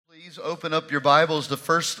Please open up your Bibles to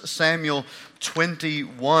 1 Samuel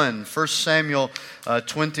 21. 1 Samuel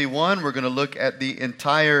 21, we're going to look at the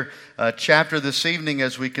entire chapter this evening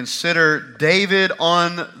as we consider David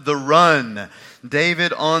on the run.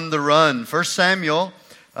 David on the run. 1 Samuel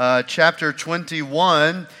chapter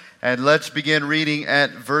 21, and let's begin reading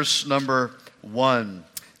at verse number 1.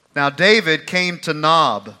 Now David came to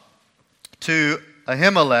Nob, to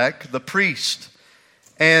Ahimelech the priest.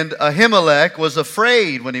 And Ahimelech was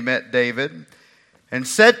afraid when he met David and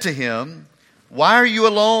said to him, "Why are you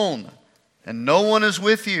alone, and no one is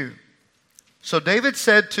with you?" So David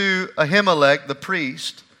said to Ahimelech the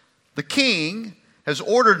priest, "The king has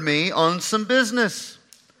ordered me on some business,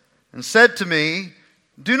 and said to me,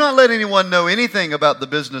 'Do not let anyone know anything about the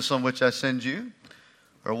business on which I send you,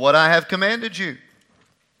 or what I have commanded you.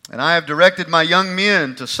 And I have directed my young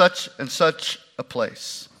men to such and such a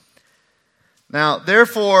place. Now,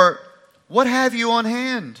 therefore, what have you on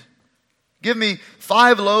hand? Give me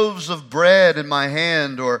 5 loaves of bread in my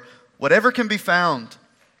hand, or whatever can be found.'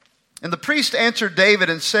 And the priest answered David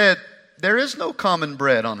and said, 'There is no common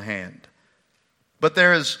bread on hand, but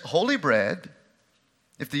there is holy bread,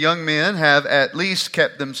 if the young men have at least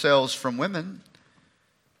kept themselves from women.'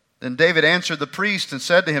 Then David answered the priest and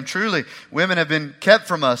said to him, 'Truly, women have been kept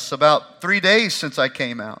from us about 3 days since I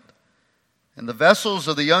came out. And the vessels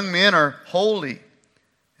of the young men are holy,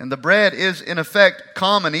 and the bread is in effect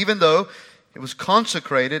common, even though it was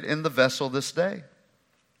consecrated in the vessel this day.'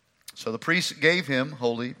 So the priest gave him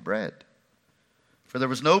holy bread. For there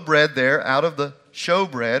was no bread there out of the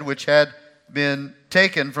showbread which had been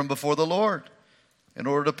taken from before the Lord, in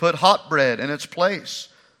order to put hot bread in its place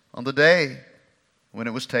on the day when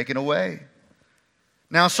it was taken away.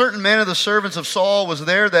 Now a certain man of the servants of Saul was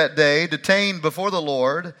there that day, detained before the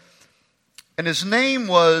Lord, and his name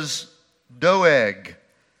was Doeg,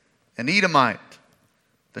 an Edomite,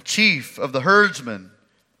 the chief of the herdsmen,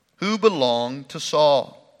 who belonged to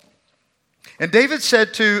Saul. And David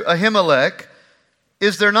said to Ahimelech,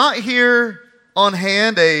 'Is there not here on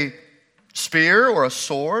hand a spear or a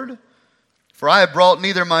sword? For I have brought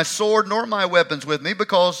neither my sword nor my weapons with me,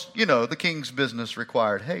 because, the king's business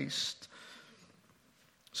required haste.'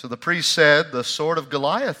 So the priest said, 'The sword of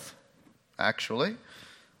Goliath, actually,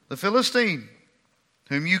 the Philistine,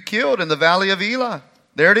 whom you killed in the valley of Elah.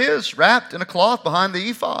 There it is, wrapped in a cloth behind the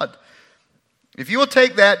ephod. If you will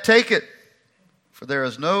take that, take it, for there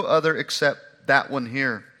is no other except that one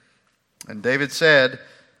here.' And David said,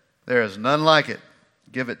 'There is none like it.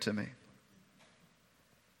 Give it to me.'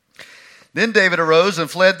 Then David arose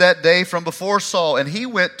and fled that day from before Saul, and he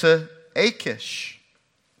went to Achish,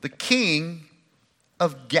 the king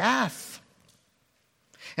of Gath.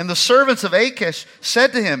 And the servants of Achish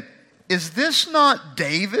said to him, 'Is this not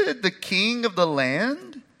David, the king of the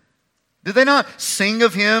land? Did they not sing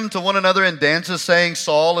of him to one another in dances, saying,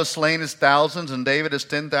 Saul has slain his thousands and David his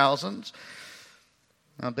 10,000s?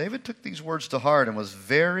 Now David took these words to heart and was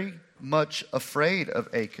very much afraid of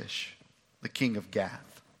Achish, the king of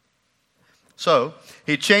Gath. So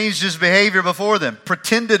he changed his behavior before them,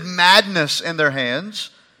 pretended madness in their hands,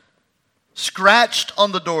 scratched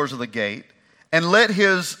on the doors of the gate, and let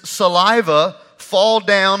his saliva fall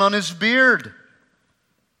down on his beard.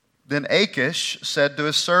 Then Achish said to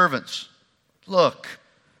his servants, 'Look,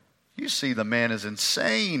 you see the man is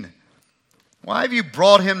insane. Why have you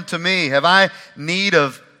brought him to me? Have I need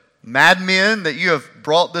of madmen that you have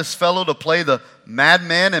brought this fellow to play the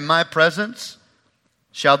madman in my presence?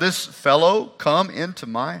 Shall this fellow come into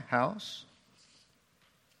my house?'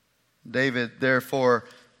 David therefore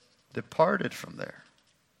departed from there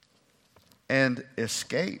and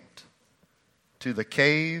escaped to the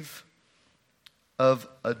cave of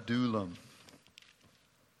Adullam."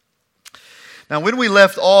 Now, when we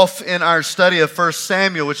left off in our study of 1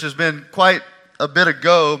 Samuel, which has been quite a bit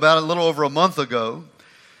ago, about a little over a month ago,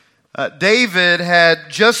 David had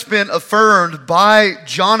just been affirmed by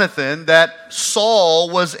Jonathan that Saul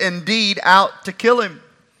was indeed out to kill him.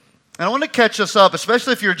 And I want to catch us up,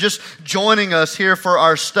 especially if you're just joining us here for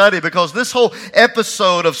our study, because this whole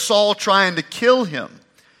episode of Saul trying to kill him,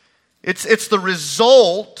 it's the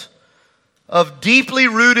result of deeply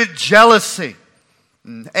rooted jealousy,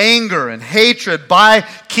 and anger, and hatred by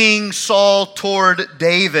King Saul toward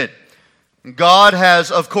David. God has,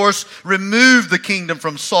 of course, removed the kingdom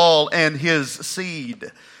from Saul and his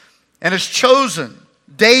seed, and has chosen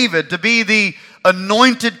David to be the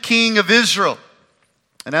anointed king of Israel.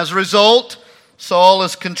 And as a result, Saul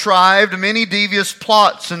has contrived many devious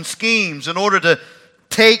plots and schemes in order to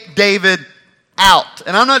take David out.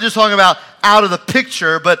 And I'm not just talking about out of the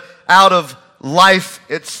picture, but out of life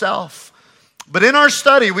itself. But in our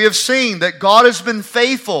study, we have seen that God has been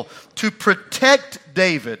faithful to protect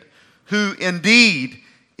David, who indeed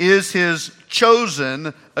is his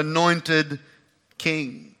chosen, anointed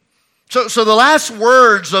king. So the last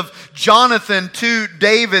words of Jonathan to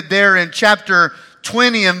David there in chapter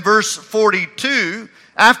 20 and verse 42,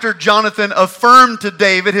 after Jonathan affirmed to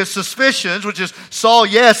David his suspicions, which is Saul,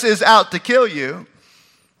 yes, is out to kill you.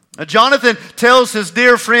 Jonathan tells his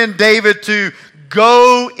dear friend David to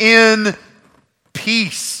go in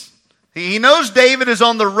peace. He knows David is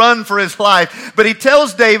on the run for his life, but he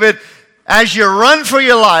tells David, as you run for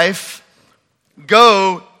your life,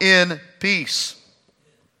 go in peace.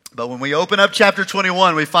 But when we open up chapter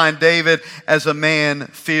 21, we find David as a man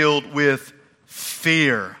filled with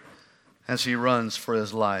fear as he runs for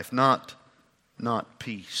his life, not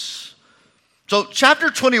peace. So chapter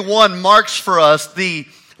 21 marks for us the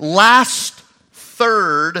last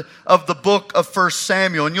third of the book of 1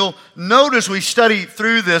 Samuel. And you'll notice we study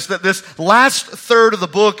through this that this last third of the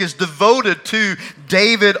book is devoted to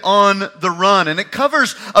David on the run. And it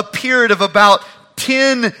covers a period of about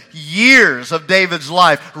 10 years of David's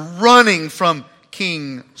life running from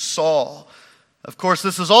King Saul. Of course,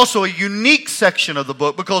 this is also a unique section of the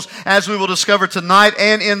book because, as we will discover tonight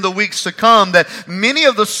and in the weeks to come, that many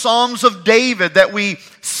of the Psalms of David that we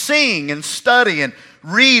sing and study and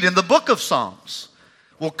read in the book of Psalms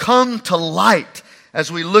will come to light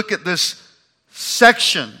as we look at this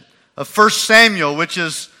section of 1 Samuel, which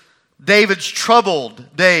is David's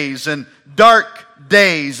troubled days and dark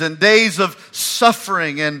days and days of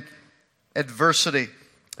suffering and adversity.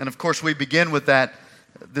 And of course, we begin with that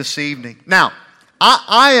this evening. Now,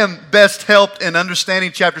 I am best helped in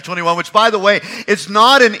understanding chapter 21, which, by the way, it's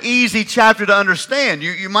not an easy chapter to understand.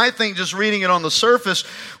 You might think just reading it on the surface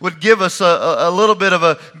would give us a little bit of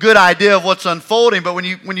a good idea of what's unfolding. But when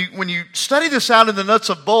you study this out in the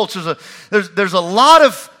nuts and bolts, there's a lot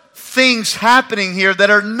of things happening here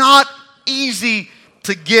that are not easy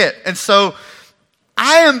to get. And so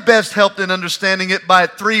I am best helped in understanding it by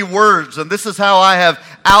 3 words, and this is how I have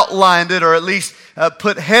outlined it, or at least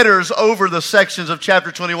put headers over the sections of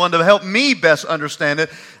chapter 21 to help me best understand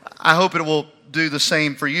it. I hope it will do the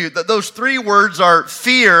same for you. Those 3 words are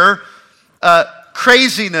fear,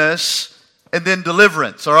 craziness, and then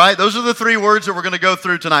deliverance, all right? Those are the 3 words that we're going to go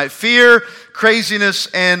through tonight. Fear, craziness,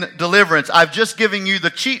 and deliverance. I've just given you the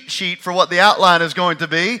cheat sheet for what the outline is going to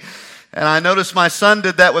be. And I noticed my son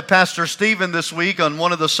did that with Pastor Stephen this week on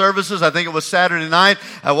one of the services. I think it was Saturday night.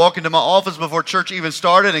 I walked into my office before church even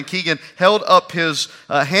started, and Keegan held up his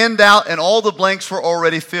handout, and all the blanks were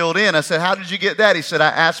already filled in. I said, "How did you get that?" He said, "I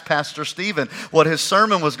asked Pastor Stephen what his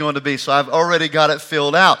sermon was going to be, so I've already got it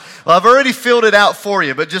filled out." Well, I've already filled it out for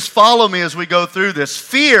you, but just follow me as we go through this.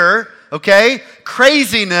 Fear, okay,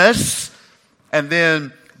 craziness, and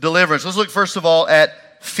then deliverance. Let's look first of all at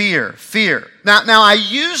fear. Now I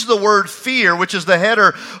use the word fear, which is the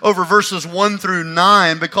header over verses 1 through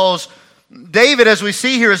 9, because David, as we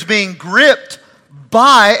see here, is being gripped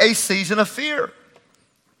by a season of fear.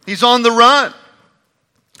 He's on the run.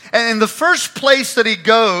 And the first place that he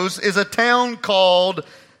goes is a town called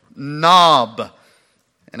Nob.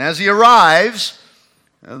 And as he arrives,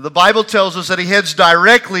 the Bible tells us that he heads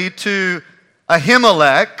directly to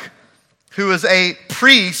Ahimelech, who is a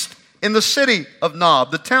priest in the city of Nob,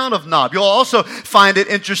 the town of Nob. You'll also find it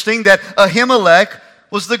interesting that Ahimelech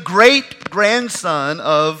was the great-grandson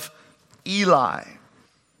of Eli.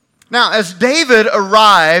 Now, as David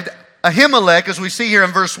arrived, Ahimelech, as we see here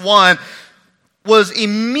in verse 1, was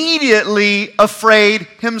immediately afraid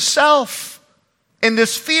himself. And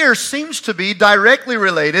this fear seems to be directly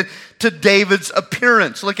related to David's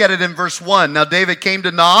appearance. Look at it in verse 1. Now David came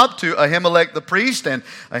to Nob, to Ahimelech the priest, and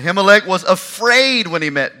Ahimelech was afraid when he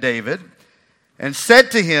met David, and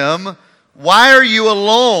said to him, "Why are you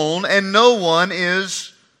alone and no one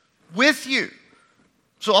is with you?"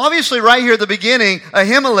 So obviously right here at the beginning,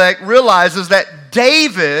 Ahimelech realizes that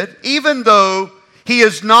David, even though he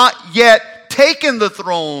has not yet taken the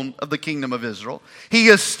throne of the kingdom of Israel, he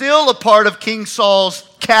is still a part of King Saul's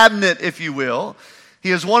cabinet, if you will.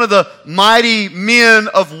 He is one of the mighty men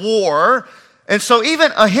of war. And so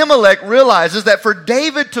even Ahimelech realizes that for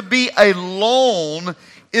David to be alone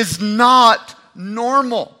is not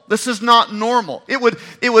normal. This is not normal. It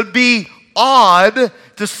would be odd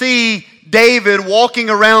to see David walking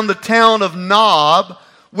around the town of Nob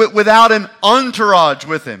without an entourage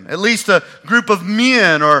with him, at least a group of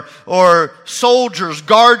men or soldiers,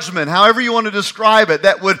 guardsmen, however you want to describe it,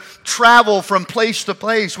 that would travel from place to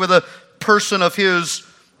place with a person of his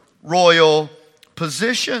royal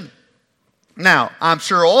position. Now, I'm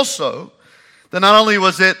sure also that not only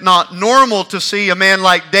was it not normal to see a man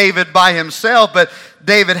like David by himself, but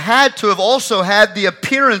David had to have also had the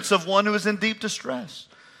appearance of one who is in deep distress.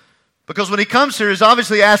 Because when he comes here, he's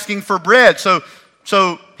obviously asking for bread. So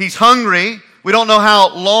he's hungry. We don't know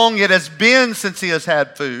how long it has been since he has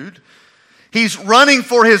had food. He's running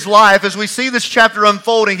for his life. As we see this chapter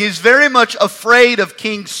unfolding, he's very much afraid of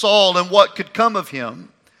King Saul and what could come of him.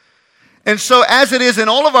 And so as it is in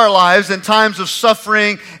all of our lives, in times of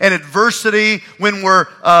suffering and adversity, when we're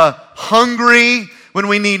hungry, when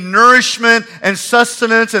we need nourishment and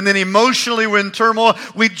sustenance, and then emotionally we're in turmoil,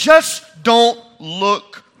 we just don't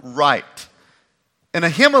look right. And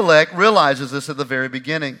Ahimelech realizes this at the very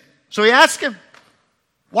beginning. So he asks him,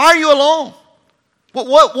 why are you alone?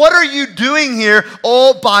 What are you doing here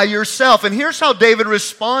all by yourself? And here's how David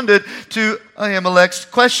responded to Ahimelech's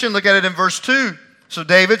question. Look at it in verse 2. So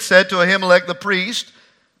David said to Ahimelech the priest,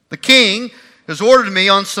 the king has ordered me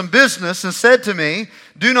on some business and said to me,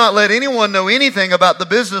 do not let anyone know anything about the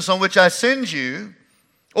business on which I send you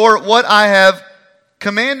or what I have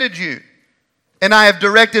commanded you. And I have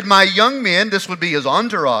directed my young men, this would be his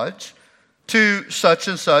entourage, to such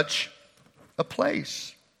and such a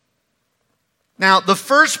place. Now, the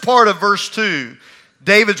first part of verse 2,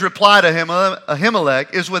 David's reply to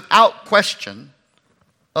Ahimelech is without question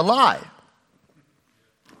a lie.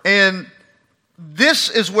 And this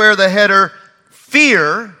is where the header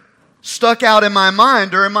fear stuck out in my mind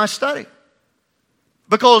during my study.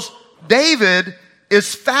 Because David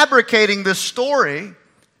is fabricating this story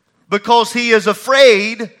because he is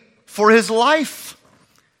afraid for his life.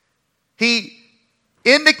 He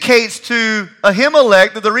indicates to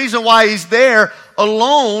Ahimelech that the reason why he's there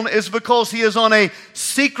alone is because he is on a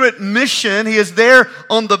secret mission. He is there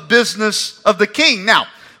on the business of the king. Now,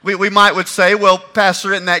 we would say, well,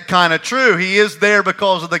 Pastor, isn't that kind of true? He is there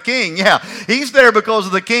because of the king. Yeah, he's there because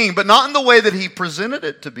of the king, but not in the way that he presented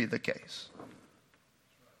it to be the case.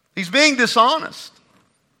 He's being dishonest.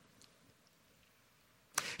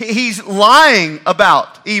 He's lying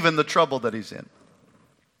about even the trouble that he's in.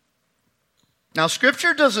 Now,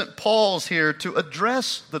 Scripture doesn't pause here to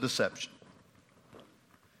address the deception.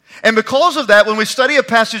 And because of that, when we study a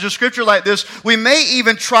passage of Scripture like this, we may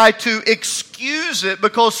even try to excuse it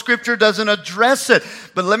because Scripture doesn't address it.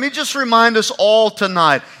 But let me just remind us all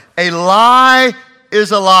tonight, a lie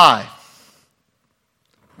is a lie,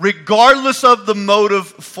 regardless of the motive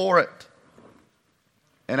for it.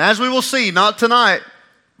 And as we will see, not tonight,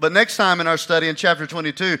 but next time in our study in chapter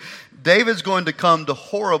 22, David's going to come to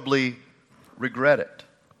horribly regret it.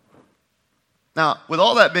 Now, with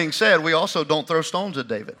all that being said, we also don't throw stones at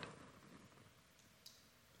David.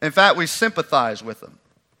 In fact, we sympathize with him.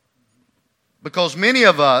 Because many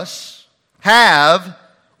of us have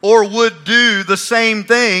or would do the same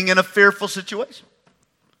thing in a fearful situation.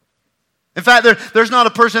 In fact, there's not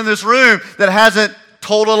a person in this room that hasn't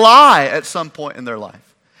told a lie at some point in their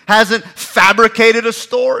life, hasn't fabricated a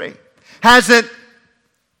story, hasn't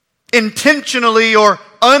intentionally or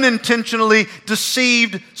unintentionally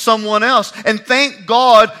deceived someone else. And thank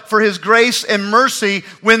God for His grace and mercy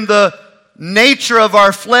when the nature of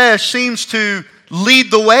our flesh seems to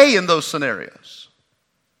lead the way in those scenarios.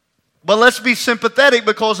 But let's be sympathetic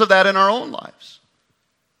because of that in our own lives.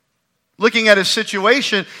 Looking at his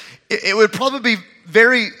situation, it would probably be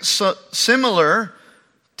very similar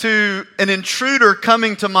to an intruder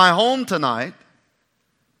coming to my home tonight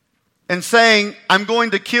and saying, I'm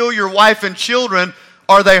going to kill your wife and children.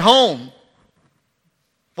 Are they home?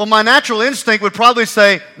 Well, my natural instinct would probably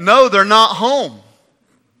say, no, they're not home.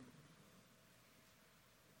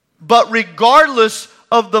 But regardless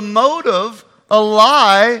of the motive, a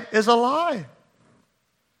lie is a lie.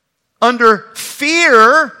 Under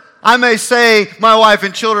fear, I may say, my wife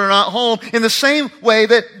and children are not home, in the same way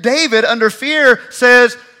that David, under fear,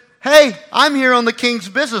 says, hey, I'm here on the king's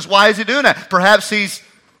business. Why is he doing that? Perhaps he's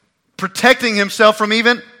protecting himself from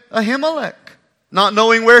even Ahimelech, not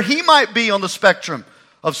knowing where he might be on the spectrum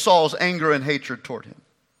of Saul's anger and hatred toward him.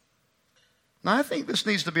 Now, I think this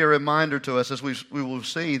needs to be a reminder to us as we will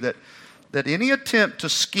see that any attempt to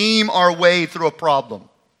scheme our way through a problem,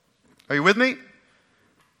 are you with me?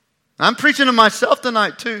 I'm preaching to myself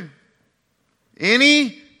tonight too.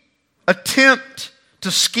 Any attempt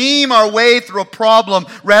to scheme our way through a problem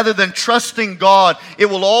rather than trusting God, it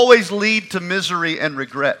will always lead to misery and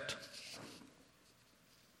regret.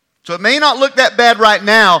 So it may not look that bad right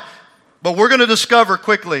now, but we're going to discover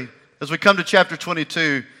quickly as we come to chapter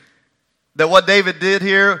 22 that what David did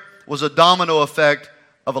here was a domino effect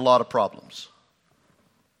of a lot of problems.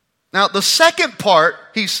 Now, the second part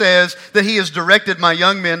he says that he has directed my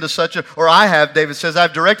young men to such a, or I have, David says,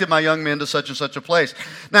 I've directed my young men to such and such a place.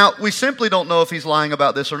 Now, we simply don't know if he's lying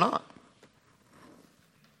about this or not.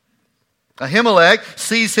 Ahimelech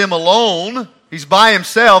sees him alone. He's by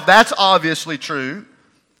himself. That's obviously true.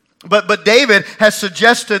 But David has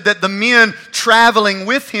suggested that the men traveling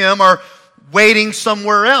with him are waiting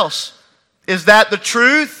somewhere else. Is that the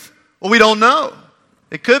truth? Well, we don't know.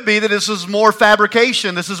 It could be that this is more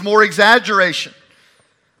fabrication. This is more exaggeration.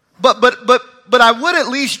 But I would at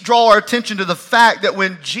least draw our attention to the fact that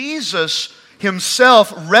when Jesus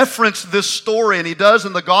himself referenced this story, and he does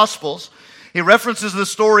in the Gospels, he references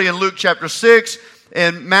this story in Luke chapter 6,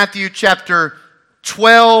 in Matthew chapter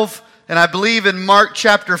 12, and I believe in Mark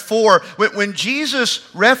chapter 4. When Jesus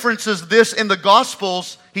references this in the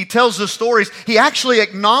Gospels, he tells the stories, he actually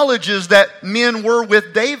acknowledges that men were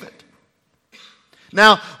with David.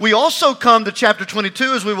 Now, we also come to chapter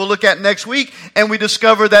 22, as we will look at next week, and we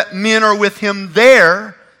discover that men are with him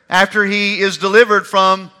there after he is delivered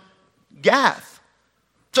from Gath.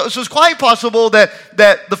 So it's quite possible that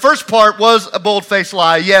the first part was a bold-faced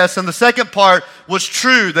lie, yes, and the second part was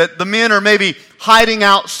true, that the men are maybe hiding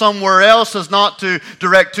out somewhere else as not to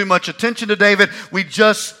direct too much attention to David. We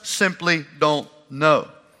just simply don't know.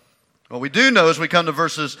 What we do know as we come to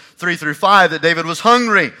verses 3 through 5 that David was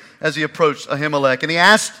hungry as he approached Ahimelech, and he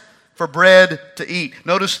asked for bread to eat.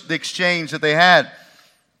 Notice the exchange that they had.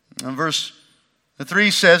 And verse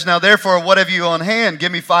 3 says, "Now therefore, what have you on hand?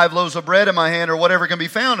 Give me 5 loaves of bread in my hand, or whatever can be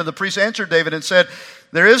found." And the priest answered David and said,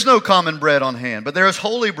 "There is no common bread on hand, but there is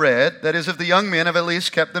holy bread, that is, if the young men have at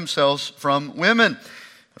least kept themselves from women."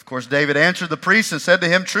 Of course, David answered the priest and said to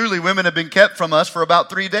him, "Truly, women have been kept from us for about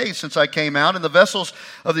 3 days since I came out, and the vessels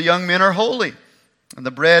of the young men are holy. And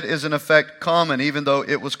the bread is in effect common, even though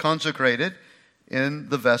it was consecrated in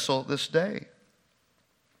the vessel this day."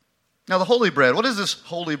 Now, the holy bread, what is this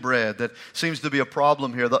holy bread that seems to be a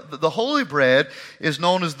problem here? The holy bread is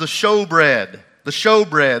known as the showbread. The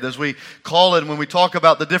showbread, as we call it when we talk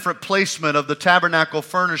about the different placement of the tabernacle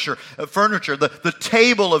furniture, the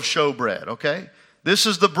table of showbread, okay? This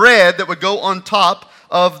is the bread that would go on top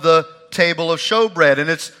of the table of showbread, and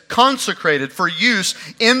it's consecrated for use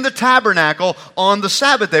in the tabernacle on the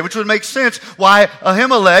Sabbath day, which would make sense why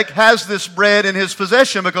Ahimelech has this bread in his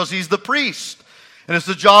possession, because he's the priest. And it's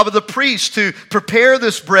the job of the priest to prepare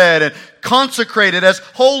this bread and consecrate it as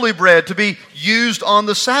holy bread to be used on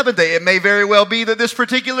the Sabbath day. It may very well be that this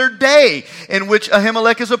particular day in which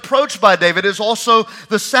Ahimelech is approached by David is also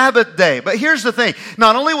the Sabbath day. But here's the thing.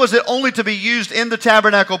 Not only was it only to be used in the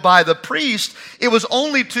tabernacle by the priest, it was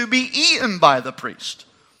only to be eaten by the priest.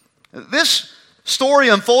 This story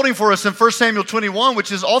unfolding for us in 1 Samuel 21,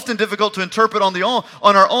 which is often difficult to interpret on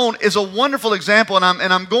our own, is a wonderful example, and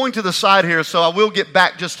I'm going to the side here, so I will get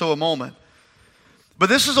back just to a moment. But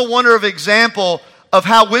this is a wonderful example of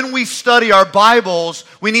how when we study our Bibles,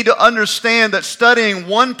 we need to understand that studying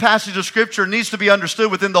one passage of Scripture needs to be understood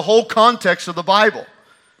within the whole context of the Bible.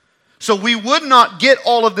 So we would not get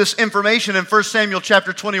all of this information in 1 Samuel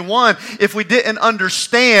chapter 21 if we didn't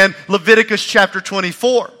understand Leviticus chapter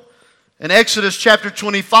 24. In Exodus chapter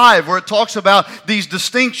 25, where it talks about these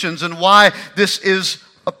distinctions and why this is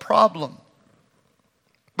a problem.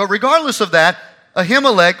 But regardless of that,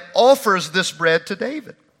 Ahimelech offers this bread to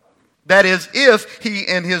David. That is, if he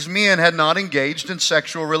and his men had not engaged in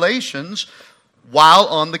sexual relations while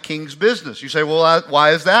on the king's business. You say, well,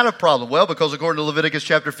 why is that a problem? Well, because according to Leviticus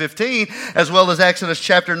chapter 15, as well as Exodus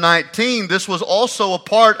chapter 19, this was also a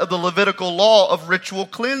part of the Levitical law of ritual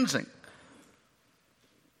cleansing.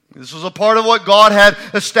 This was a part of what God had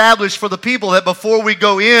established for the people, that before we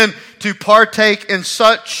go in to partake in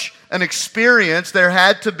such an experience, there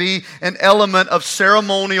had to be an element of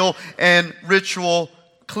ceremonial and ritual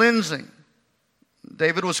cleansing.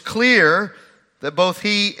 David was clear that both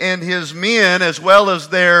he and his men, as well as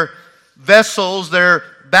their vessels, their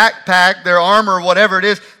backpack, their armor, whatever it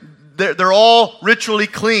is, they're all ritually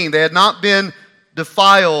clean. They had not been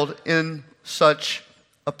defiled in such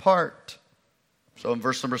a part. So in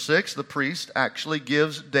verse number 6, the priest actually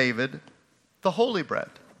gives David the holy bread.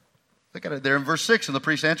 Look at it there in verse 6. And the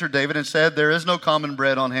priest answered David and said, "There is no common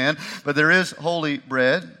bread on hand, but there is holy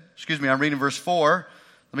bread." Excuse me, I'm reading verse 4.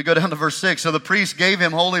 Let me go down to verse 6. So the priest gave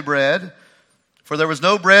him holy bread, for there was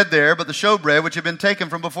no bread there but the showbread which had been taken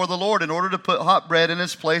from before the Lord, in order to put hot bread in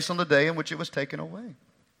its place on the day in which it was taken away.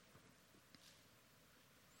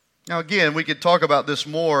 Now again, we could talk about this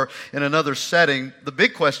more in another setting. The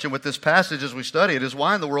big question with this passage as we study it is,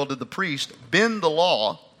 why in the world did the priest bend the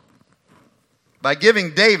law by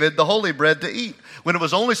giving David the holy bread to eat, when it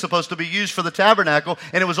was only supposed to be used for the tabernacle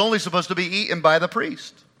and it was only supposed to be eaten by the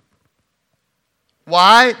priest?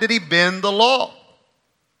 Why did he bend the law?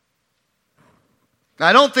 Now,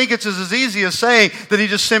 I don't think it's as easy as saying that he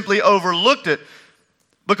just simply overlooked it.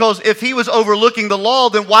 Because if he was overlooking the law,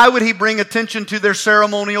 then why would he bring attention to their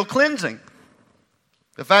ceremonial cleansing?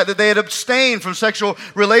 The fact that they had abstained from sexual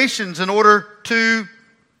relations in order to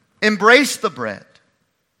embrace the bread.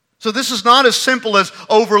 So this is not as simple as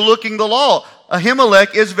overlooking the law.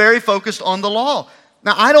 Ahimelech is very focused on the law.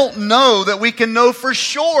 Now, I don't know that we can know for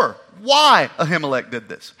sure why Ahimelech did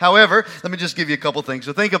this. However, let me just give you a couple things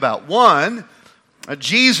to think about. One,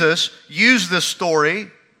 Jesus used this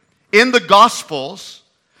story in the Gospels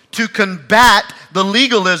to combat the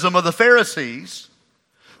legalism of the Pharisees,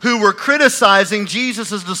 who were criticizing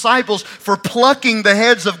Jesus' disciples for plucking the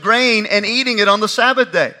heads of grain and eating it on the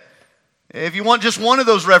Sabbath day. If you want just one of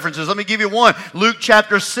those references, let me give you one. Luke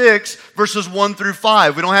chapter 6, verses 1 through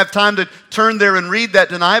 5. We don't have time to turn there and read that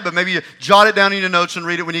tonight, but maybe you jot it down in your notes and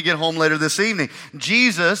read it when you get home later this evening.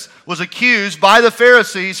 Jesus was accused by the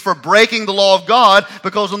Pharisees for breaking the law of God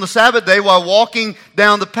because on the Sabbath day, while walking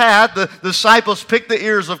down the path, the disciples picked the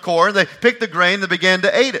ears of corn, they picked the grain, they began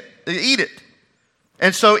to eat it.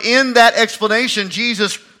 And so in that explanation,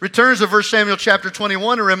 Jesus returns to 1 Samuel chapter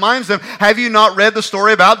 21 and reminds them, have you not read the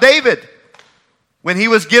story about David? When he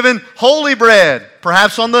was given holy bread,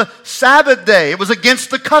 perhaps on the Sabbath day. It was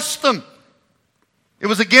against the custom. It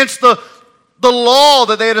was against the law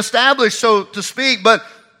that they had established, so to speak. But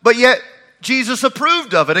yet, Jesus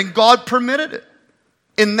approved of it and God permitted it.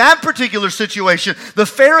 In that particular situation, the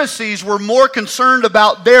Pharisees were more concerned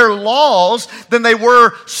about their laws than they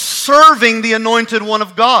were serving the anointed one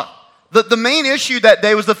of God. The main issue that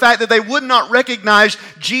day was the fact that they would not recognize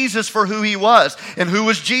Jesus for who he was. And who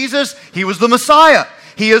was Jesus? He was the Messiah.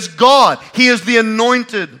 He is God. He is the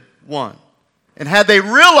anointed one. And had they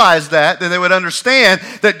realized that, then they would understand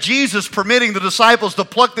that Jesus permitting the disciples to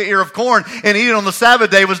pluck the ear of corn and eat it on the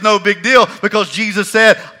Sabbath day was no big deal because Jesus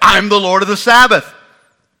said, I'm the Lord of the Sabbath.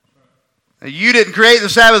 You didn't create the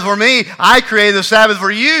Sabbath for me. I created the Sabbath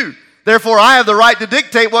for you. Therefore, I have the right to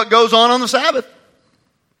dictate what goes on the Sabbath.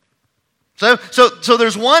 So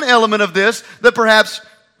there's one element of this that perhaps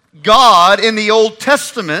God in the Old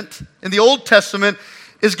Testament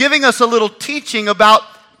is giving us a little teaching about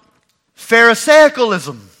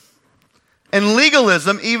Pharisaicalism and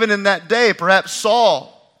legalism even in that day. Perhaps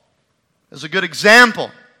Saul is a good example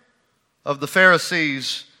of the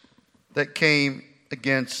Pharisees that came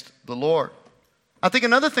against the Lord. I think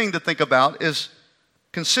another thing to think about is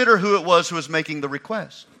consider who it was who was making the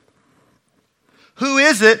request. Who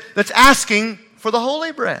is it that's asking for the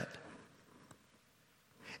holy bread?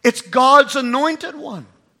 It's God's anointed one.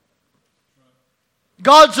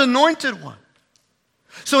 God's anointed one.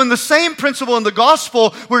 So in the same principle in the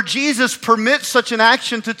gospel where Jesus permits such an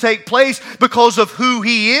action to take place because of who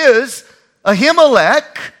he is,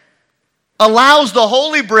 Ahimelech allows the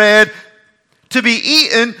holy bread to be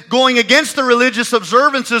eaten going against the religious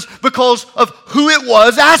observances because of who it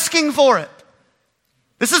was asking for it.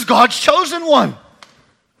 This is God's chosen one.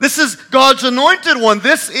 This is God's anointed one.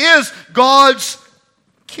 This is God's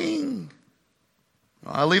king.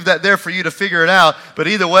 I'll leave that there for you to figure it out. But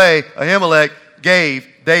either way, Ahimelech gave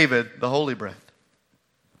David the holy bread.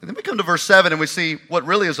 And then we come to verse 7 and we see what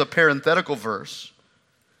really is a parenthetical verse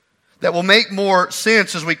that will make more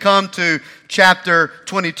sense as we come to chapter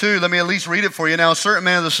 22. Let me at least read it for you. Now, a certain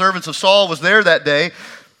man of the servants of Saul was there that day,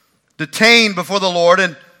 detained before the Lord,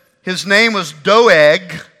 and his name was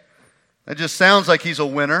Doeg. That just sounds like he's a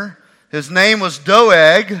winner. His name was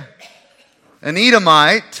Doeg, an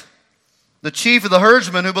Edomite, the chief of the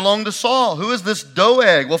herdsmen who belonged to Saul. Who is this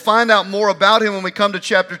Doeg? We'll find out more about him when we come to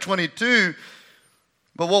chapter 22.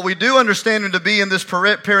 But what we do understand him to be in this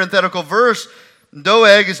parenthetical verse,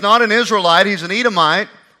 Doeg is not an Israelite, he's an Edomite.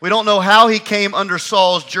 We don't know how he came under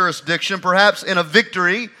Saul's jurisdiction, perhaps in a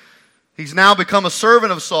victory. He's now become a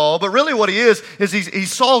servant of Saul, but really what he is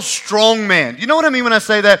he's Saul's strong man. You know what I mean when I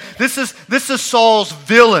say that? This is Saul's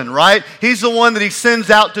villain, right? He's the one that he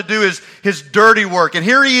sends out to do his dirty work. And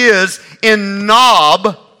here he is in Nob,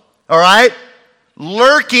 all right,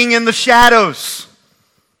 lurking in the shadows.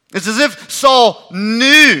 It's as if Saul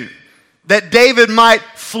knew that David might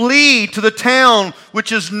flee to the town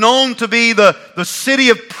which is known to be the city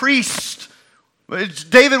of priests.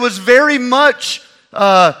 David was very much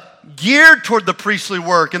geared toward the priestly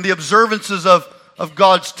work and the observances of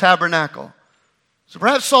God's tabernacle. So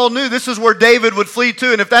perhaps Saul knew this is where David would flee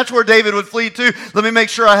to, and if that's where David would flee to, let me make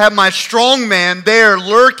sure I have my strong man there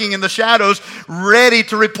lurking in the shadows, ready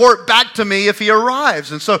to report back to me if he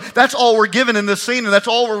arrives. And so that's all we're given in this scene, and that's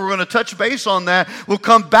all we're going to touch base on that. We'll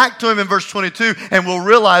come back to him in verse 22, and we'll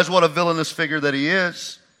realize what a villainous figure that he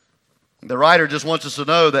is. The writer just wants us to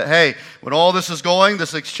know that, hey, when all this is going,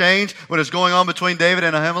 this exchange, when it's going on between David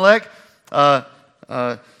and Ahimelech,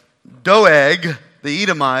 Doeg, the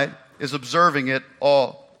Edomite, is observing it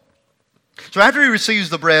all. So after he receives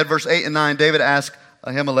the bread, verse 8 and 9, David asks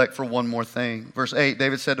Ahimelech for one more thing. Verse 8,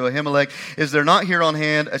 David said to Ahimelech, "Is there not here on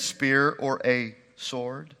hand a spear or a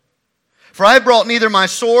sword? For I brought neither my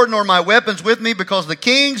sword nor my weapons with me, because the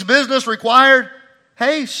king's business required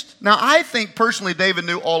haste." Now, I think personally David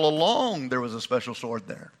knew all along there was a special sword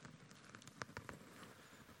there.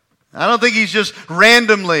 I don't think he's just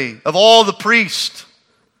randomly, of all the priests,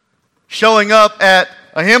 showing up at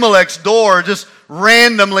Ahimelech's door, just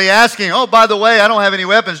randomly asking, "Oh, by the way, I don't have any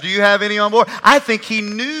weapons. Do you have any on board?" I think he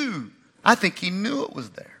knew. I think he knew it was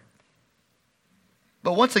there.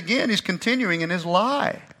 But once again, he's continuing in his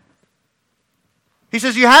lie. He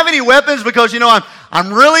says, "You have any weapons? Because,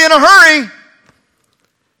 I'm really in a hurry.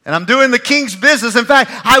 And I'm doing the king's business. In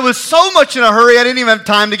fact, I was so much in a hurry, I didn't even have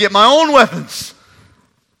time to get my own weapons.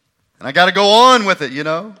 And I got to go on with it,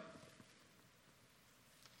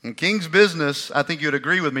 And king's business, I think you'd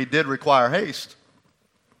agree with me, did require haste.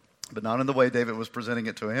 But not in the way David was presenting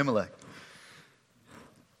it to Ahimelech.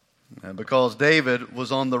 And because David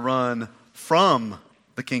was on the run from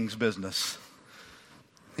the king's business.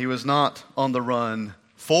 He was not on the run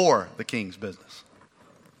for the king's business.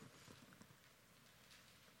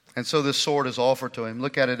 And so this sword is offered to him.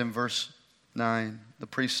 Look at it in verse 9. The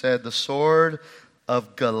priest said, "The sword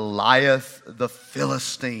of Goliath the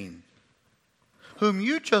Philistine, whom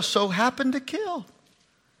you just so happened to kill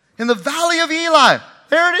in the valley of Eli."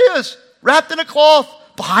 There it is, wrapped in a cloth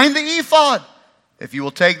behind the ephod. "If you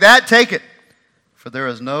will take that, take it. For there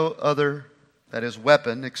is no other, that is,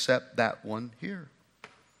 weapon except that one here."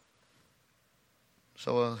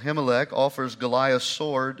 So Ahimelech offers Goliath's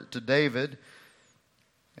sword to David.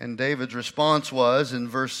 And David's response was in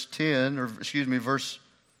verse 9,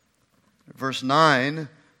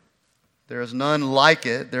 "There is none like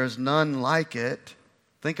it. There is none like it."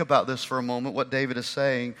 Think about this for a moment, what David is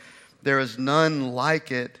saying. There is none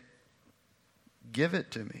like it. Give it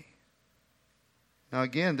to me. Now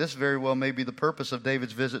again, this very well may be the purpose of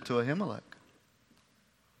David's visit to Ahimelech.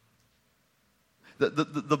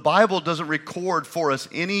 The Bible doesn't record for us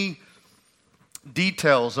any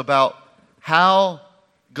details about how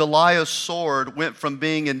Goliath's sword went from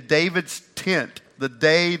being in David's tent the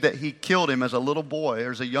day that he killed him as a little boy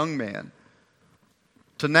or as a young man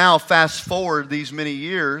to now fast forward these many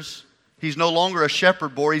years. He's no longer a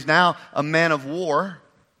shepherd boy. He's now a man of war.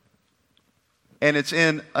 And it's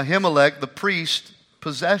in Ahimelech, the priest's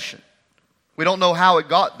possession. We don't know how it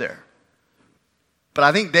got there. But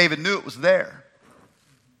I think David knew it was there.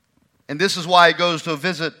 And this is why he goes to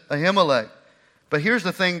visit Ahimelech. But here's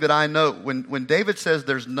the thing that I note. When David says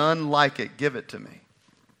there's none like it, give it to me.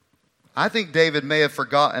 I think David may have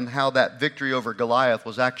forgotten how that victory over Goliath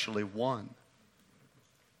was actually won.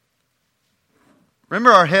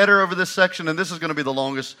 Remember our header over this section? And this is going to be the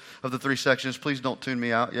longest of the three sections. Please don't tune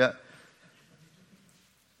me out yet.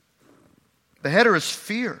 The header is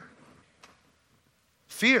fear.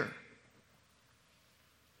 Fear.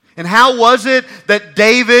 And how was it that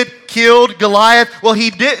David killed Goliath? Well, he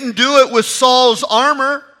didn't do it with Saul's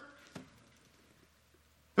armor.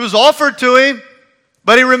 It was offered to him,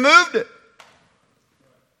 but he removed it.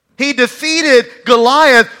 He defeated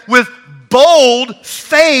Goliath with bold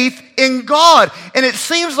faith in God. And it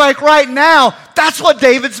seems like right now, that's what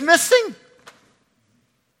David's missing.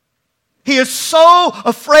 He is so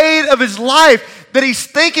afraid of his life that he's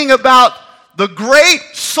thinking about the great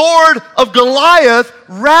sword of Goliath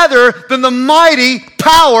rather than the mighty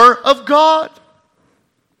power of God.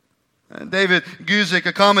 And David Guzik,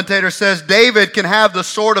 a commentator, says David can have the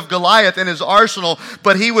sword of Goliath in his arsenal,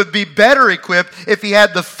 but he would be better equipped if he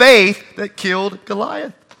had the faith that killed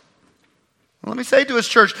Goliath. Let me say to his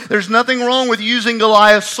church, there's nothing wrong with using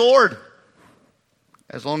Goliath's sword,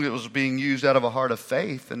 as long as it was being used out of a heart of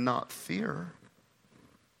faith and not fear.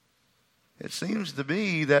 It seems to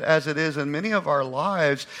be that as it is in many of our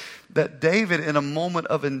lives, that David, in a moment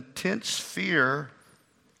of intense fear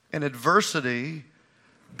and adversity,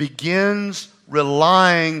 begins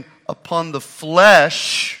relying upon the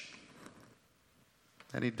flesh,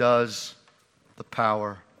 and he does the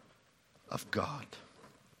power of God.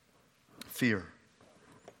 Fear.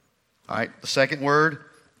 All right, the second word,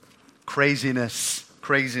 craziness.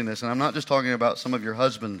 Craziness. And I'm not just talking about some of your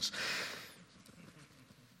husbands.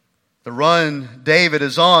 The run David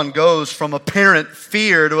is on goes from apparent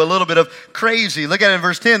fear to a little bit of crazy. Look at it in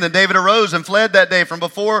verse 10. Then David arose and fled that day from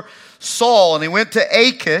before Saul, and he went to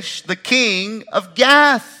Achish, the king of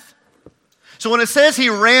Gath. So when it says he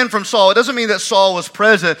ran from Saul, it doesn't mean that Saul was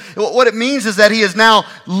present. What it means is that he is now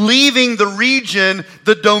leaving the region,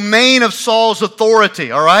 the domain of Saul's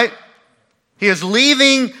authority, all right? He is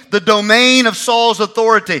leaving the domain of Saul's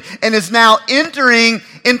authority and is now entering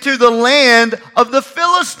into the land of the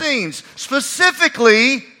Philistines,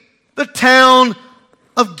 specifically the town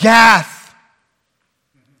of Gath.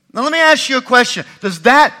 Now let me ask you a question. Does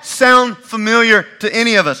that sound familiar to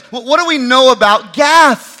any of us? What do we know about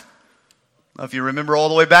Gath? Well, if you remember all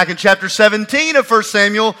the way back in chapter 17 of 1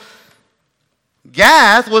 Samuel,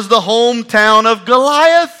 Gath was the hometown of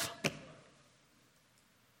Goliath.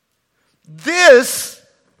 This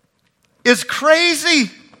is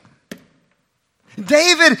crazy.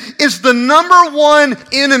 David is the number one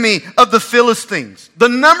enemy of the Philistines. The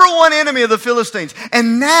number one enemy of the Philistines.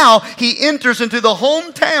 And now he enters into the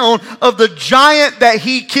hometown of the giant that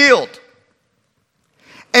he killed.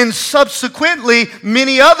 And subsequently,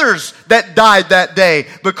 many others that died that day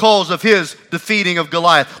because of his defeating of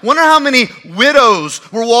Goliath. Wonder how many widows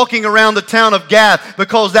were walking around the town of Gath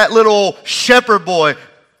because that little shepherd boy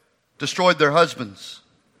destroyed their husbands.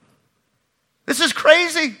 This is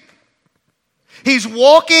crazy. He's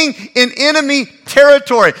walking in enemy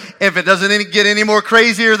territory. If it doesn't get any more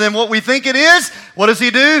crazier than what we think it is, what does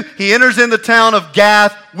he do? He enters in the town of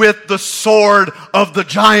Gath with the sword of the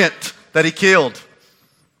giant that he killed.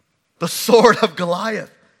 The sword of Goliath.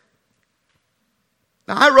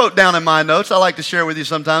 Now, I wrote down in my notes, I like to share with you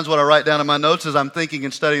sometimes what I write down in my notes as I'm thinking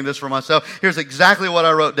and studying this for myself. Here's exactly what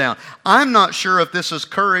I wrote down. I'm not sure if this is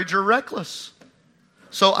courage or reckless.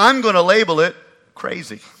 So I'm going to label it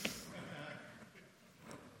crazy.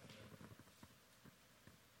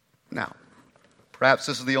 Now, perhaps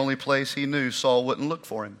this is the only place he knew Saul wouldn't look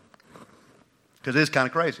for him. Because it is kind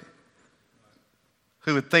of crazy.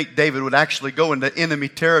 Who would think David would actually go into enemy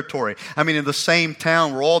territory? I mean, in the same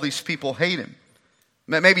town where all these people hate him.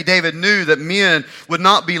 Maybe David knew that men would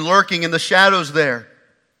not be lurking in the shadows there.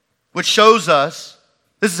 Which shows us,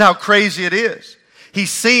 this is how crazy it is. He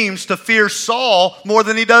seems to fear Saul more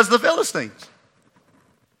than he does the Philistines.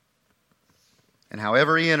 And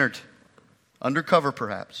however he entered, undercover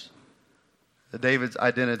perhaps, David's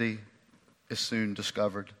identity is soon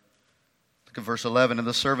discovered. Look at verse 11. And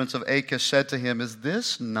the servants of Achish said to him, "Is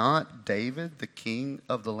this not David, the king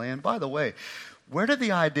of the land?" By the way, where did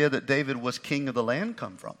the idea that David was king of the land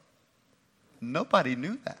come from? Nobody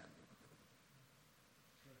knew that.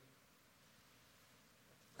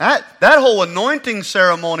 That whole anointing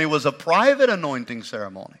ceremony was a private anointing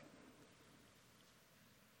ceremony.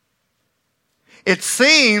 It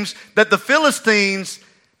seems that the Philistines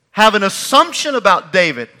have an assumption about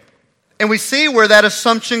David. And we see where that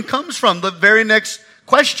assumption comes from. The very next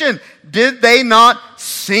question. Did they not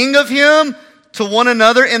sing of him to one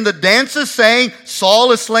another in the dances, saying,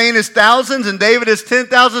 Saul has slain his thousands and David his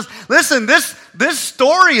 10,000s? Listen, this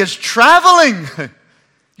story is traveling.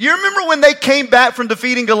 You remember when they came back from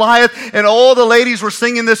defeating Goliath and all the ladies were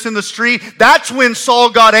singing this in the street? That's when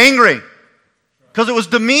Saul got angry. Because it was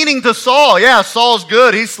demeaning to Saul. Yeah, Saul's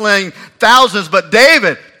good. He's slaying thousands. But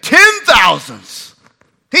David, 10,000s.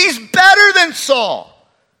 He's better than Saul.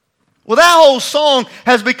 Well, that whole song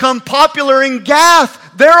has become popular in Gath.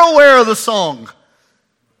 They're aware of the song.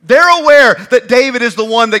 They're aware that David is the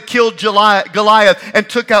one that killed Goliath and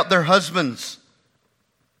took out their husbands.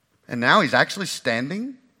 And now he's actually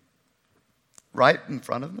standing right in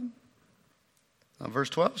front of them. Now, verse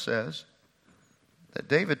 12 says that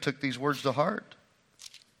David took these words to heart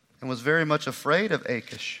and was very much afraid of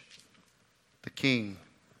Achish, the king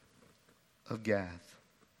of Gath.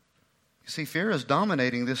 You see, fear is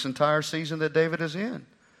dominating this entire season that David is in.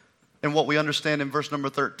 And what we understand in verse number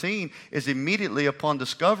 13 is immediately upon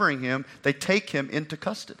discovering him, they take him into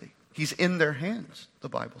custody. He's in their hands, the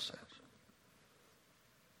Bible says.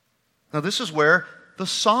 Now, this is where the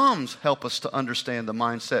Psalms help us to understand the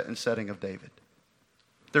mindset and setting of David.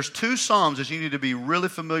 There's two Psalms that you need to be really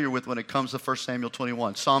familiar with when it comes to 1 Samuel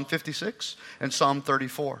 21. Psalm 56 and Psalm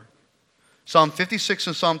 34. Psalm 56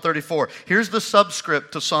 and Psalm 34. Here's the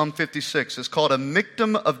subscript to Psalm 56. It's called a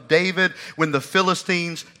Miktam of David when the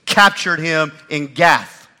Philistines captured him in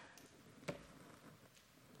Gath.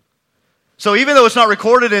 So even though it's not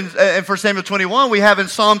recorded in 1 Samuel 21, we have in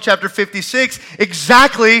Psalm chapter 56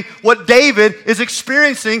 exactly what David is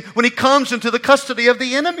experiencing when he comes into the custody of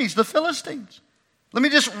the enemies, the Philistines. Let me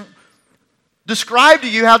just describe to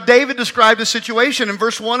you how David described the situation. In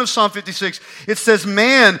verse 1 of Psalm 56, it says,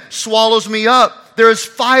 "Man swallows me up. There is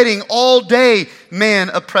fighting all day. Man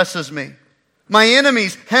oppresses me. My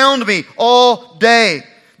enemies hound me all day.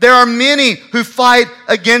 There are many who fight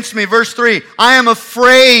against me." Verse 3, "I am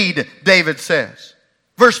afraid," David says.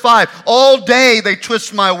 Verse 5, all day they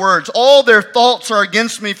twist my words. All their thoughts are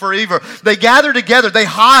against me for evil. They gather together, they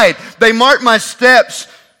hide, they mark my steps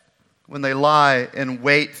when they lie and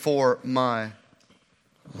wait for my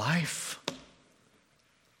life.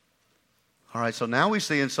 All right, so now we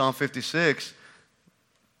see in Psalm 56,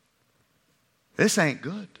 this ain't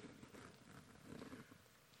good.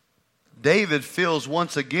 David feels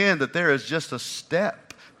once again that there is just a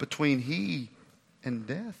step between he and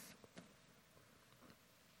death.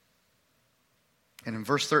 And in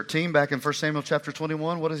verse 13, back in 1 Samuel chapter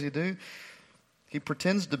 21, what does he do? He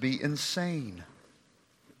pretends to be insane,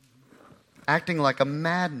 acting like a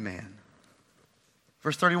madman.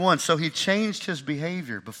 Verse 31, so he changed his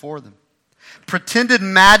behavior before them, pretended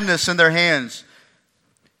madness in their hands,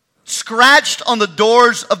 scratched on the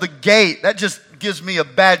doors of the gate. That just gives me a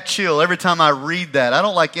bad chill every time I read that. I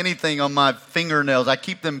don't like anything on my fingernails. I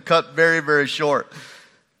keep them cut very, very short.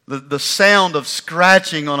 The sound of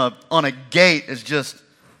scratching on a gate is just,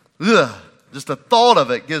 ugh. Just the thought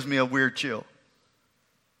of it gives me a weird chill.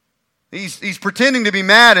 He's pretending to be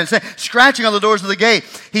mad and scratching on the doors of the gate.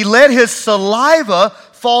 He let his saliva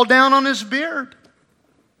fall down on his beard.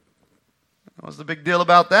 What's the big deal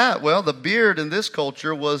about that? Well, the beard in this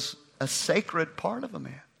culture was a sacred part of a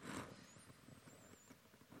man.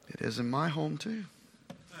 It is in my home too.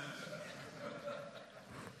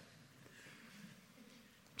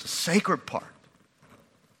 It's a sacred part.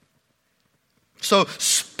 So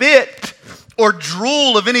spit or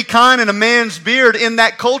drool of any kind in a man's beard in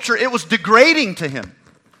that culture, it was degrading to him.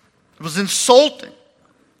 It was insulting.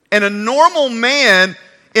 And a normal man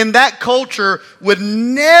in that culture would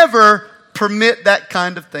never permit that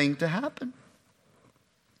kind of thing to happen.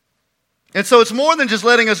 And so it's more than just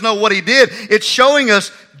letting us know what he did. It's showing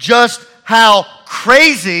us just how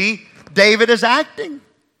crazy David is acting.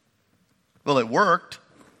 Well, it worked.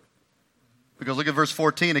 Because look at verse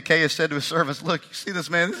 14. Achias said to his servants, look, you see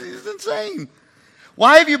this man? He's insane.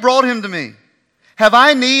 Why have you brought him to me? Have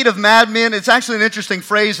I need of madmen? It's actually an interesting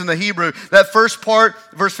phrase in the Hebrew. That first part,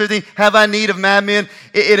 verse 15, have I need of madmen?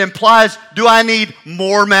 It implies, do I need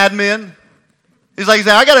more madmen? He's like,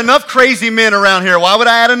 I got enough crazy men around here. Why would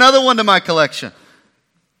I add another one to my collection?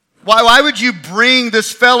 Why would you bring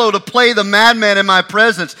this fellow to play the madman in my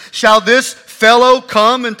presence? Shall this fellow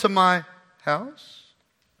come into my house?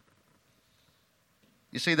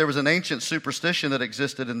 You see, there was an ancient superstition that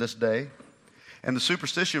existed in this day. And the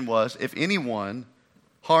superstition was, if anyone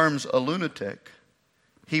harms a lunatic,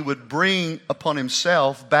 he would bring upon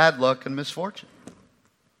himself bad luck and misfortune.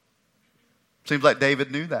 Seems like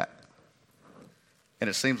David knew that. And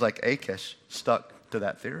it seems like Achish stuck to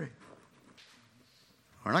that theory.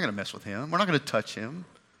 We're not going to mess with him. We're not going to touch him.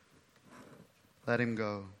 Let him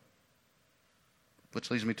go.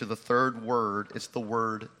 Which leads me to the third word. It's the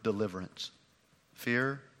word deliverance.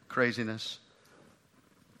 Fear, craziness,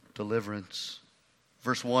 deliverance.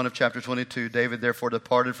 Verse 1 of chapter 22, David therefore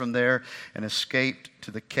departed from there and escaped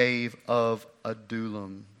to the cave of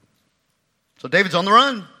Adullam. So David's on the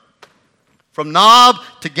run. From Nob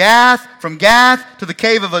to Gath, from Gath to the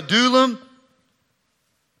cave of Adullam.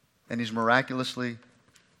 And he's miraculously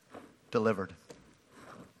delivered.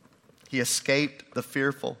 He escaped the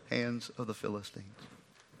fearful hands of the Philistines.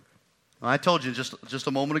 I told you just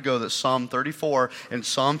a moment ago that Psalm 34 and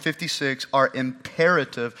Psalm 56 are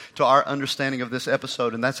imperative to our understanding of this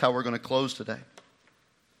episode, and that's how we're going to close today.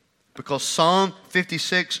 Because Psalm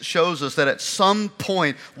 56 shows us that at some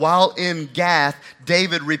point while in Gath,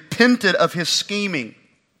 David repented of his scheming.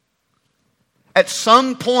 At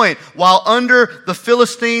some point while under the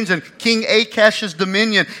Philistines and King Achish's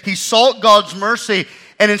dominion, he sought God's mercy,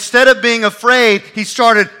 and instead of being afraid, he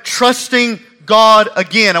started trusting God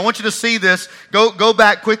again. I want you to see this. Go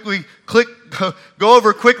back quickly. Go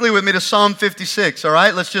over quickly with me to Psalm 56. All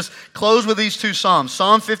right? Let's just close with these two Psalms.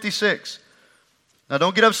 Psalm 56. Now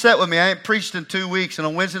don't get upset with me. I ain't preached in 2 weeks, and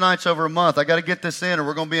on Wednesday nights over a month. I got to get this in, or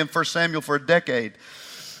we're going to be in 1 Samuel for a decade.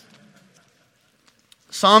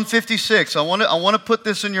 Psalm 56. I want to put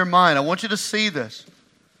this in your mind. I want you to see this.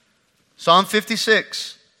 Psalm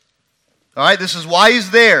 56. All right? This is why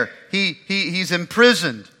he's there. He's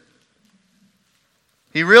imprisoned.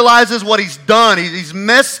 He realizes what he's done. He's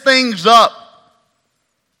messed things up.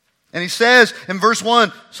 And he says in verse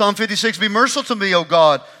 1, Psalm 56, be merciful to me, O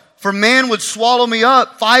God, for man would swallow me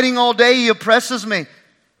up. Fighting all day, he oppresses me.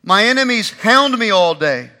 My enemies hound me all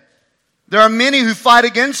day. There are many who fight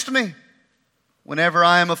against me. Whenever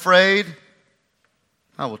I am afraid,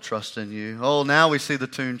 I will trust in you. Oh, now we see the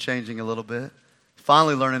tune changing a little bit.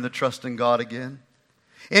 Finally learning to trust in God again.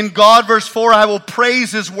 In God, verse 4, I will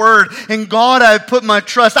praise His word. In God I have put my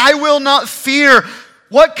trust. I will not fear.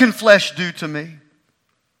 What can flesh do to me?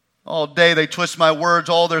 All day they twist my words.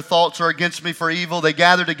 All their thoughts are against me for evil. They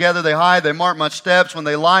gather together, they hide, they mark my steps. When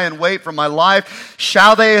they lie in wait for my life,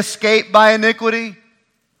 shall they escape by iniquity?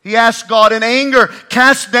 He asked God in anger,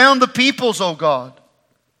 cast down the peoples, O God.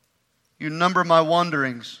 You number my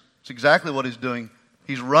wanderings. It's exactly what he's doing.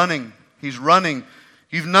 He's running. He's running.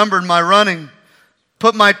 You've numbered my running.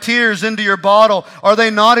 Put my tears into your bottle. Are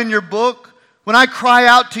they not in your book? When I cry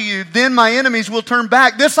out to you, then my enemies will turn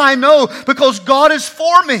back. This I know, because God is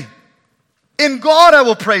for me. In God I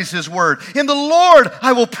will praise His word. In the Lord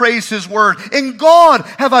I will praise His word. In God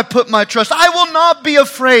have I put my trust. I will not be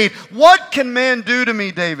afraid. What can man do to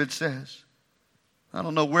me, David says. I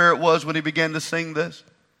don't know where it was when he began to sing this.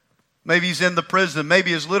 Maybe he's in the prison.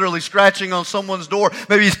 Maybe he's literally scratching on someone's door.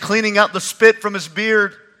 Maybe he's cleaning out the spit from his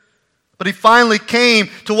beard. But he finally came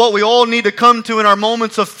to what we all need to come to in our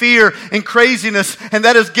moments of fear and craziness, and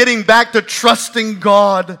that is getting back to trusting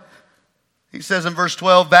God. He says in verse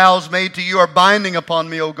 12, vows made to you are binding upon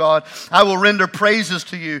me, O God. I will render praises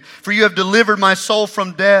to you, for you have delivered my soul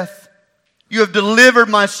from death. You have delivered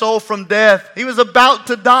my soul from death. He was about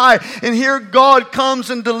to die, and here God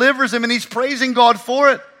comes and delivers him, and he's praising God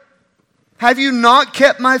for it. Have you not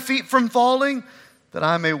kept my feet from falling, that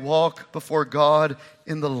I may walk before God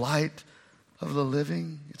in the light of the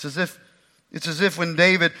living? It's as if when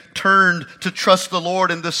David turned to trust the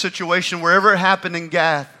Lord in this situation, wherever it happened in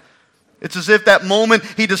Gath, it's as if that moment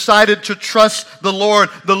he decided to trust the Lord.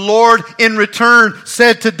 The Lord in return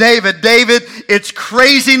said to David, David, it's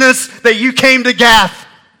craziness that you came to Gath.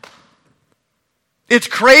 It's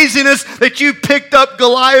craziness that you picked up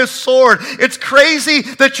Goliath's sword. It's crazy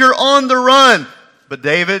that you're on the run. But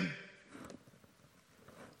David,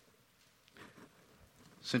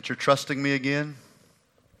 since you're trusting me again,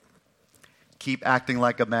 keep acting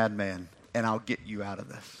like a madman, and I'll get you out of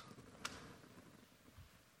this.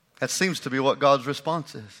 That seems to be what God's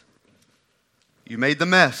response is. You made the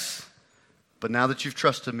mess, but now that you've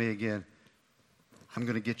trusted me again, I'm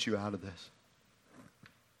going to get you out of this.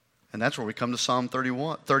 And that's where we come to Psalm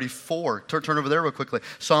 34. Turn over there real quickly.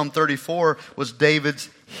 Psalm 34 was David's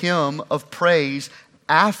hymn of praise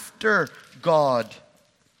after God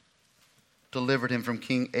delivered him from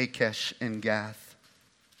King Achish in Gath.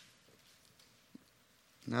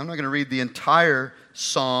 Now, I'm not going to read the entire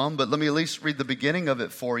psalm, but let me at least read the beginning of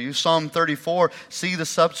it for you. Psalm 34, see the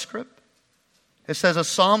subscript? It says, a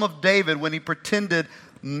psalm of David when he pretended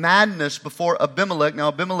madness before Abimelech. Now,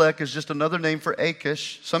 Abimelech is just another name for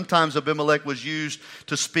Achish. Sometimes Abimelech was used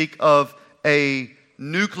to speak of a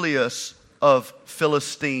nucleus of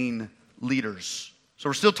Philistine leaders. So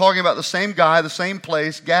we're still talking about the same guy, the same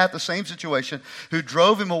place, Gath, the same situation, who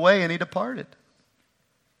drove him away and he departed.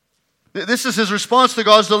 This is his response to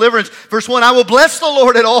God's deliverance. Verse 1, I will bless the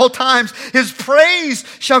Lord at all times. His praise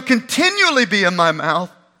shall continually be in my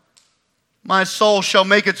mouth. My soul shall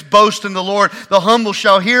make its boast in the Lord. The humble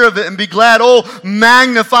shall hear of it and be glad. Oh,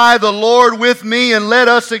 magnify the Lord with me and let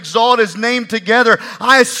us exalt His name together.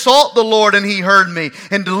 I sought the Lord and He heard me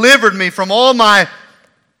and delivered me from all my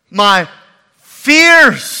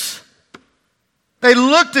fears. They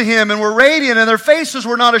looked to Him and were radiant, and their faces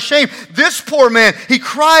were not ashamed. This poor man, he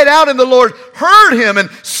cried out, and the Lord heard him and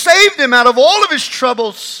saved him out of all of his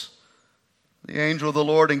troubles. The angel of the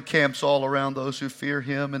Lord encamps all around those who fear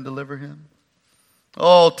Him and deliver him.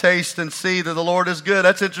 Oh, taste and see that the Lord is good.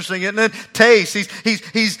 That's interesting, isn't it? Taste.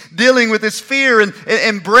 He's dealing with his fear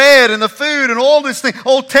and bread and the food and all this thing.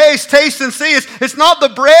 Oh, taste and see. It's not the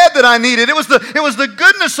bread that I needed. It was the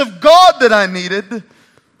goodness of God that I needed.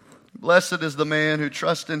 Blessed is the man who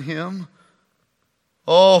trusts in Him.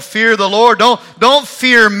 Oh, fear the Lord. Don't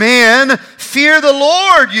fear man. Fear the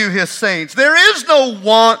Lord, you His saints. There is no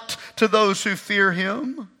want to those who fear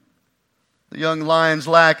Him. The young lions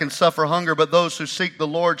lack and suffer hunger, but those who seek the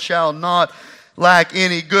Lord shall not lack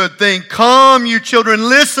any good thing. Come, you children,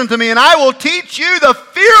 listen to me, and I will teach you the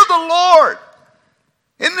fear of the Lord.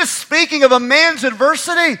 Isn't this speaking of a man's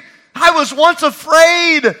adversity? I was once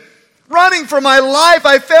afraid. Running for my life,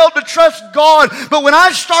 I failed to trust God. But when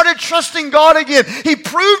I started trusting God again, He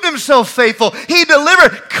proved Himself faithful. He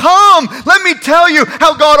delivered. Come, let me tell you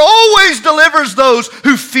how God always delivers those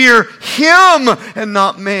who fear Him and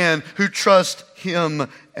not man, who trust Him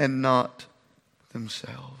and not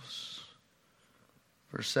themselves.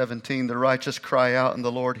 Verse 17, the righteous cry out and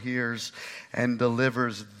the Lord hears and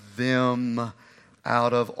delivers them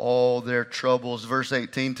out of all their troubles. Verse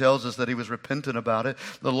 18 tells us that he was repentant about it.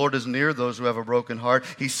 The Lord is near those who have a broken heart.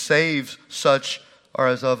 He saves such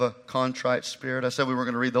as of a contrite spirit. I said we weren't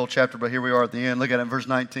going to read the whole chapter, but here we are at the end. Look at it in verse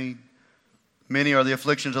 19. Many are the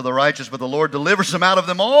afflictions of the righteous, but the Lord delivers them out of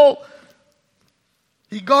them all.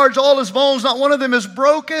 He guards all his bones. Not one of them is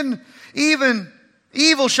broken. Even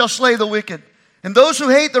evil shall slay the wicked. And those who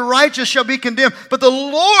hate the righteous shall be condemned. But the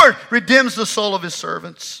Lord redeems the soul of his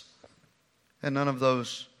servants. And none of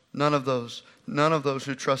those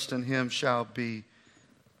who trust in him shall be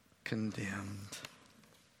condemned.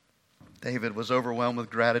 David was overwhelmed with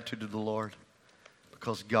gratitude to the Lord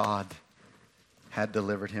because God had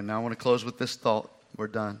delivered him. Now I want to close with this thought. We're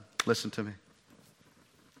done. Listen to me.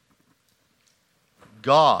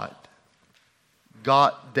 God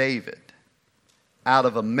got David out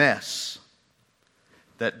of a mess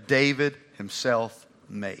that David himself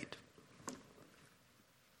made.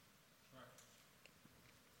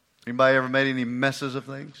 Anybody ever made any messes of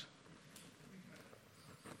things?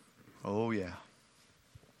 Oh, yeah.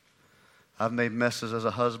 I've made messes as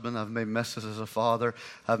a husband. I've made messes as a father.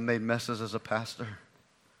 I've made messes as a pastor.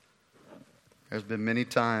 There's been many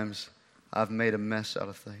times I've made a mess out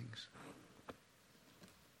of things.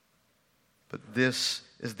 But this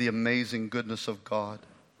is the amazing goodness of God.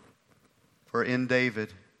 For in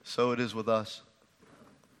David, so it is with us.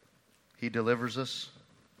 He delivers us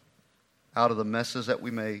out of the messes that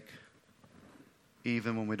we make,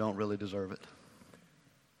 even when we don't really deserve it.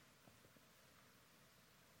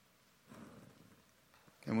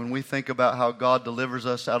 And when we think about how God delivers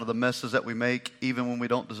us out of the messes that we make, even when we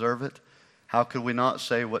don't deserve it, how could we not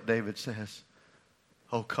say what David says?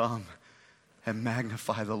 Oh, come and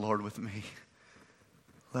magnify the Lord with me.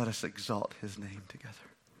 Let us exalt his name together.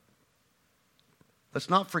 Let's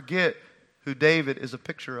not forget who David is a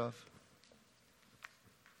picture of.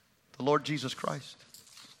 The Lord Jesus Christ.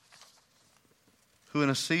 Who in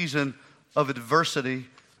a season of adversity,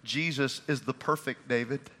 Jesus is the perfect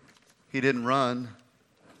David. He didn't run.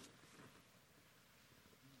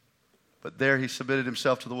 But there he submitted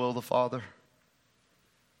himself to the will of the Father.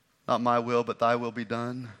 Not my will, but thy will be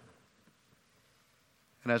done.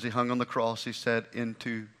 And as he hung on the cross, he said,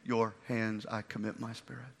 into your hands I commit my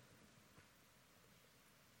spirit.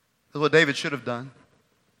 That's what David should have done.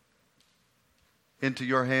 Into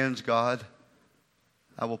your hands, God,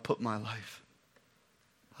 I will put my life.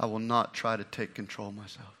 I will not try to take control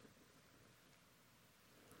myself.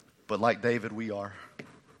 But like David, we are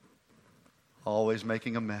always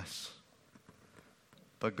making a mess.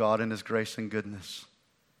 But God in his grace and goodness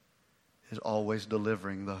is always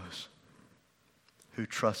delivering those who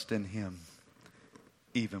trust in him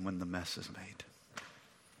even when the mess is made.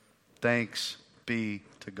 Thanks be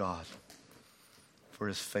to God for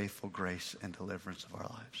his faithful grace and deliverance of our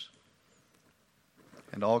lives.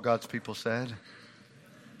 And all God's people said,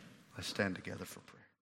 let's stand together for prayer.